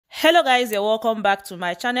Hello guys, you're welcome back to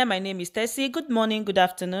my channel. My name is Tessie. Good morning, good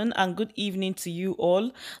afternoon, and good evening to you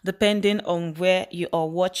all, depending on where you are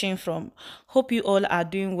watching from. Hope you all are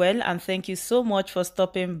doing well, and thank you so much for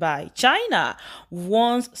stopping by. China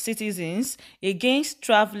warns citizens against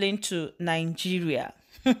traveling to Nigeria.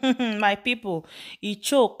 My people, e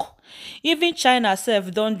choke. Even China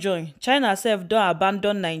self don't join. China self don't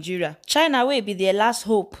abandon Nigeria. China will be their last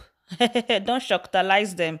hope. Don't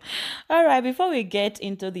shocktalize them. All right, before we get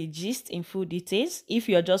into the gist in full details, if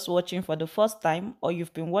you're just watching for the first time or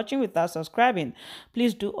you've been watching without subscribing,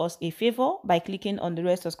 please do us a favor by clicking on the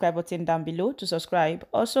red subscribe button down below to subscribe.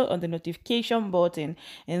 Also on the notification button.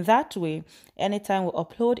 In that way, anytime we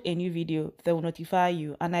upload a new video, they will notify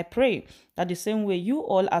you. And I pray that the same way you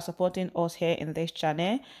all are supporting us here in this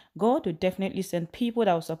channel, God will definitely send people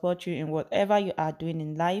that will support you in whatever you are doing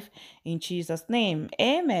in life. In Jesus' name,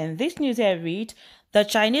 amen. This news here reads, the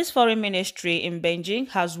Chinese Foreign Ministry in Beijing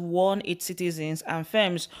has warned its citizens and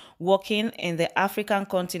firms working in the African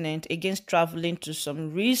continent against traveling to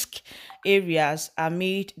some risk areas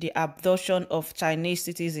amid the abduction of Chinese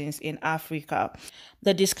citizens in Africa.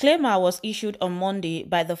 The disclaimer was issued on Monday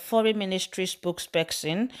by the Foreign Ministry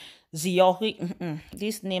spokesperson, Ziyori.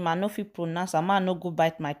 This name I no fit pronounce. I no go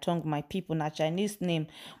bite my tongue, my people. Na Chinese name,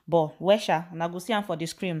 but Wesha na go see am for the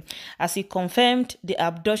screen. As he confirmed the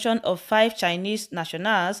abduction of 5 Chinese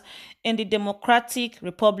nationals in the Democratic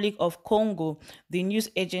Republic of Congo, the news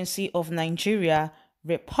agency of Nigeria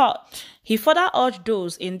report. He further urged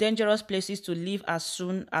those in dangerous places to leave as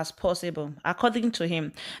soon as possible. According to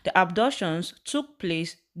him, the abductions took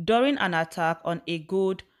place during an attack on a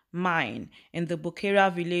gold mine in the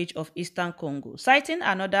Bokera village of eastern Congo, citing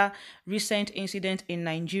another recent incident in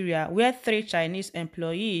Nigeria where 3 Chinese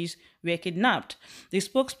employees were kidnapped. The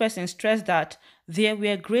spokesperson stressed that there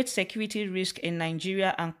were great security risks in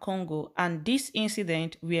Nigeria and Congo, and this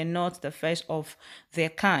incident were not the first of their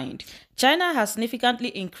kind. China has significantly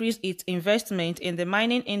increased its investment in the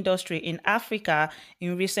mining industry in Africa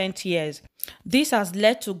in recent years. This has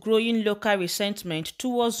led to growing local resentment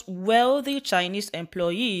towards wealthy Chinese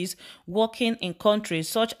employees working in countries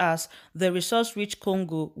such as the resource-rich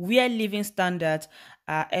Congo, where living standards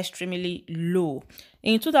are extremely low.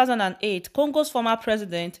 In 2008, Congo's former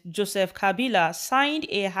president, Joseph Kabila, signed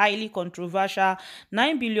a highly controversial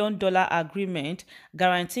 $9 billion agreement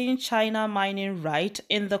guaranteeing China mining rights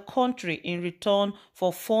in the country in return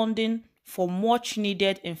for funding for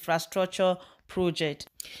much-needed infrastructure projects.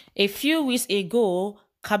 A few weeks ago,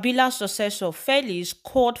 Kabila's successor, Felix,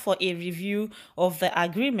 called for a review of the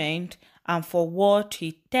agreement and for what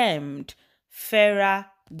he termed fairer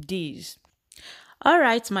deals. All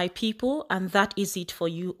right, my people, and that is it for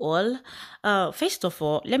you all. First of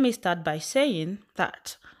all, let me start by saying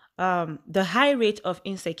that the high rate of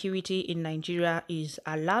insecurity in Nigeria is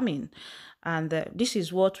alarming. And this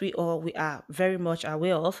is what we are very much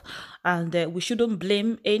aware of, and we shouldn't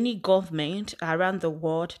blame any government around the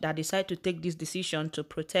world that decide to take this decision to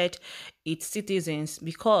protect its citizens,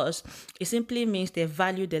 because it simply means they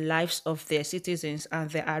value the lives of their citizens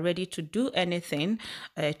and they are ready to do anything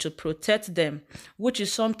to protect them, which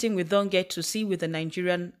is something we don't get to see with the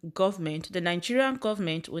Nigerian government. The Nigerian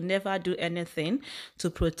government will never do anything to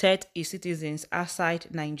protect its citizens outside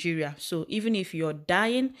Nigeria. So even if you're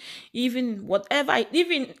dying, even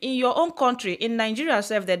in your own country, in Nigeria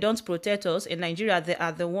itself, they don't protect us. In Nigeria, they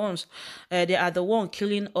are the ones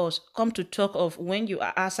killing us. Come to talk of when you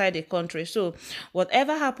are outside the country. So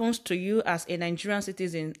whatever happens to you as a Nigerian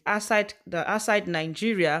citizen outside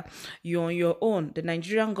Nigeria, you're on your own. The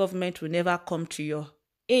Nigerian government will never come to your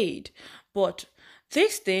aid. But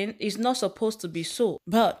this thing is not supposed to be so.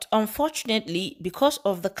 But unfortunately, because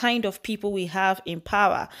of the kind of people we have in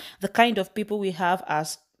power, the kind of people we have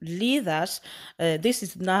as leaders, this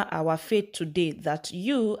is now our fate today, that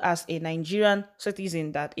you as a Nigerian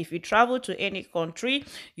citizen, that if you travel to any country,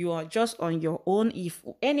 you are just on your own. If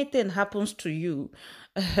anything happens to you,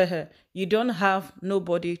 you don't have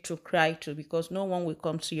nobody to cry to, because no one will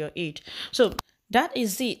come to your aid. So that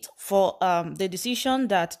is it for the decision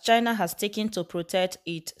that China has taken to protect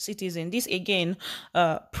its citizens. This again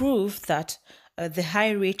proves that the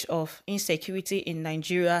high rate of insecurity in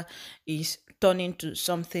Nigeria is turning to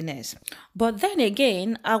something else. But then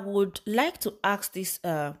again, I would like to ask this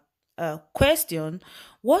question: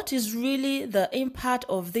 what is really the impact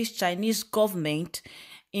of this Chinese government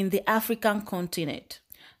in the African continent?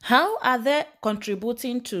 How are they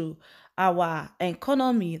contributing to our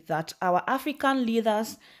economy that our African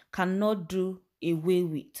leaders cannot do away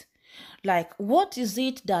with? Like, what is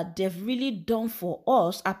it that they've really done for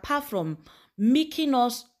us apart from making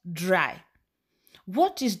us dry?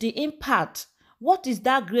 What is the impact What is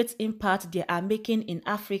that great impact they are making in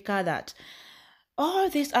Africa that all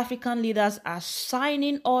these African leaders are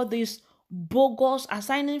signing all these bogus, are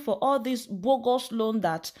signing for all these bogus loan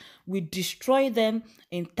that will destroy them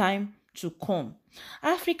in time to come.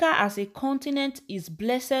 Africa as a continent is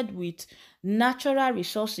blessed with natural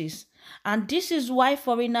resources, and this is why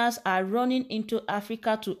foreigners are running into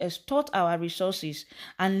Africa to extort our resources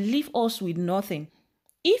and leave us with nothing.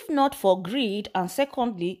 If not for greed, and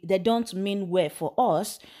secondly, they don't mean well for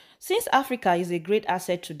us, since Africa is a great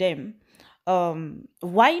asset to them,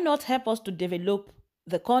 why not help us to develop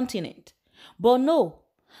the continent? But no,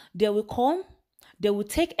 they will come, they will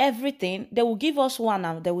take everything, they will give us one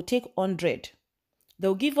and they will take 100.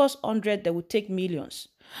 They'll give us 100, they will take millions.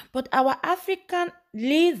 But our African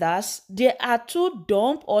leaders, they are too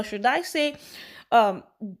dumb, or should I say, um,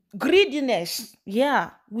 greediness. Yeah,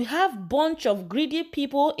 we have bunch of greedy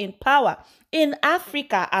people in power in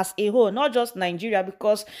Africa as a whole, not just Nigeria,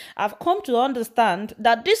 because I've come to understand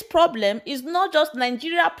that this problem is not just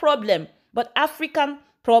Nigeria problem, but African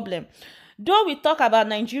problem. Though we talk about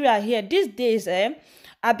Nigeria here, these days,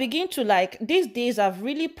 I begin to like, these days I've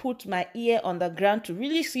really put my ear on the ground to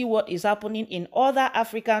really see what is happening in other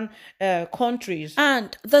African countries.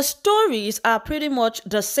 And the stories are pretty much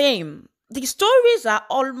the same. The stories are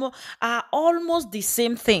almost the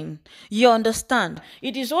same thing. You understand?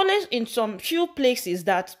 It is always in some few places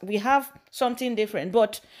that we have something different,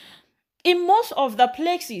 but in most of the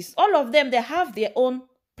places, all of them, they have their own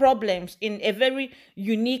problems in a very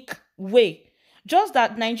unique way. Just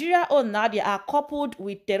that Nigeria own now, they are coupled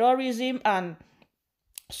with terrorism and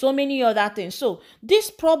so many other things. So this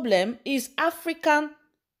problem is African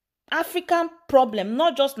problem,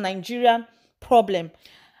 not just Nigerian problem.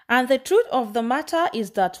 And the truth of the matter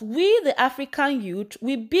is that we, the African youth,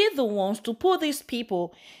 will be the ones to put these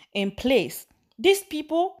people in place. These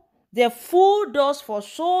people, they've fooled us for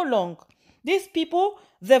so long. These people,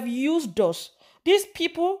 they've used us. These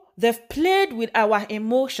people, they've played with our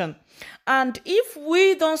emotion. And if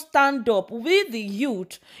we don't stand up with the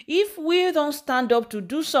youth, if we don't stand up to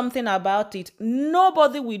do something about it,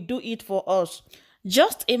 nobody will do it for us.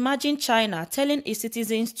 Just imagine China telling its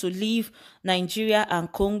citizens to leave Nigeria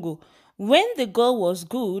and Congo. When the goal was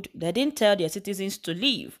good, they didn't tell their citizens to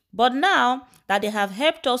leave. But now that they have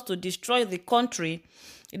helped us to destroy the country,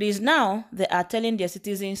 it is now they are telling their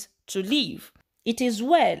citizens to leave. It is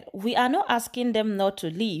well, we are not asking them not to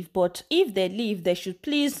leave, but if they leave, they should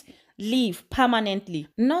please leave permanently.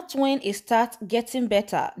 Not when it starts getting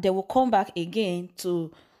better, they will come back again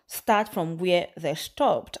to start from where they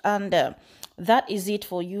stopped. And that is it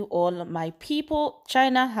for you all, my people.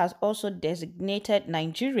 China has also designated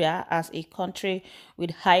Nigeria as a country with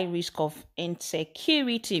high risk of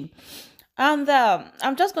insecurity. And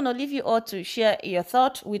I'm just going to leave you all to share your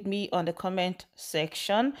thoughts with me on the comment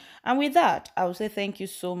section. And with that, I will say thank you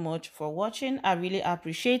so much for watching. I really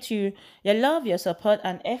appreciate you. Your love, your support,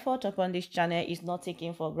 and effort upon this channel is not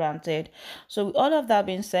taken for granted. So with all of that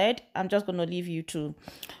being said, I'm just going to leave you to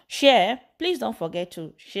share. Please don't forget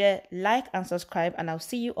to share, like, and subscribe. And I'll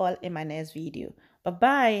see you all in my next video.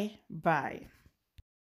 Bye-bye. Bye.